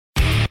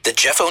The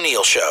Jeff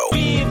O'Neill Show.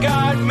 We've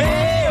got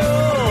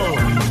mail.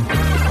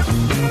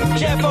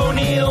 Jeff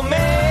O'Neill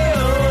mail.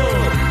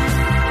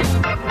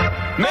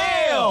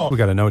 Mail. We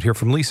got a note here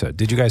from Lisa.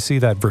 Did you guys see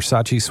that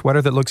Versace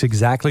sweater that looks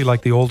exactly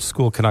like the old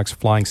school Canucks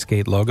flying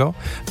skate logo?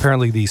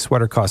 Apparently the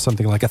sweater cost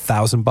something like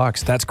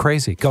 $1,000. That's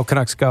crazy. Go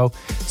Canucks go,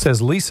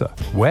 says Lisa.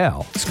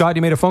 Well, Scott,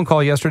 you made a phone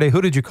call yesterday.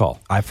 Who did you call?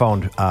 I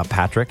phoned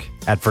Patrick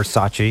at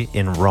Versace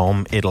in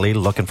Rome, Italy,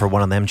 looking for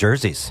one of them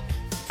jerseys.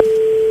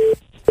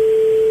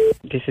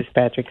 This is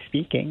Patrick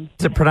speaking.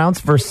 Is it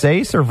pronounced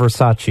Versace or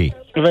Versace?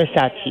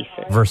 Versace,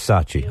 sir.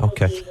 Versace,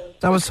 okay.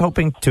 I was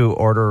hoping to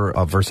order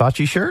a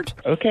Versace shirt.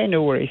 Okay,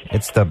 no worries.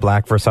 It's the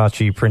black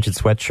Versace printed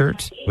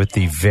sweatshirt with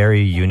the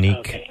very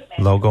unique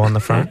logo on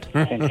the front.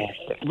 Fantastic.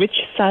 Which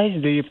size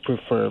do you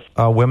prefer?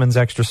 Women's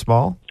extra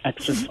small.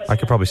 Extra. I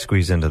could probably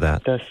squeeze into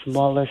that. The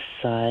smallest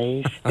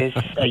size is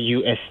a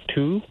US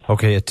 2.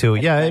 Okay, a 2.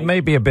 Yeah, it may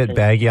be a bit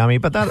baggy on me,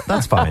 but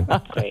that's fine.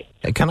 Great.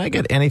 Can I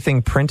get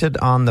anything printed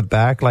on the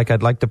back? Like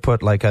I'd like to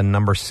put like a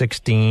number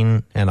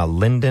 16 and a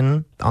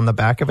Linden on the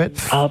back of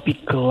it. I'll be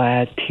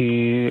glad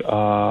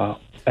to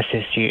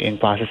assist you in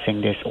processing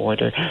this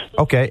order.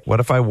 Okay, what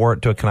if I wore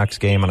it to a Canucks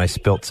game and I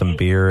spilt some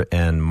beer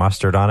and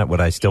mustard on it?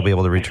 Would I still be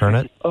able to return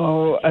it?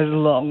 Oh, as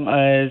long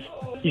as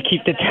you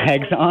keep the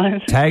tags on.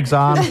 Tags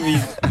on,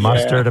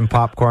 mustard and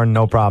popcorn,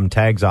 no problem.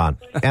 Tags on.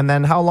 And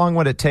then how long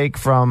would it take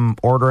from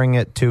ordering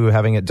it to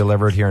having it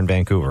delivered here in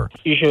Vancouver?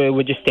 Usually it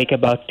would just take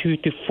about 2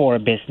 to 4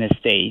 business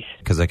days.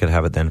 Because I could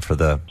have it then for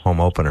the home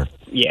opener.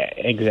 Yeah,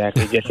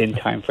 exactly. Just in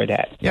time for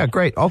that. Yeah,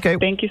 great. Okay.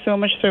 Thank you so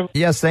much, sir.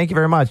 Yes, thank you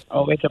very much.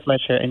 Always a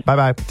pleasure. And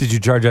Bye-bye. Did you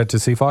charge that to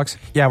CFOX?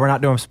 Yeah, we're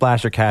not doing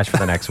splash or cash for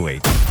the next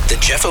week. The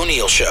Jeff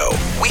O'Neill Show.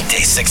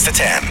 Weekdays 6 to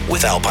 10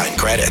 with Alpine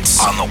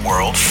Credits on the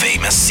world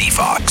famous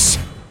CFOX.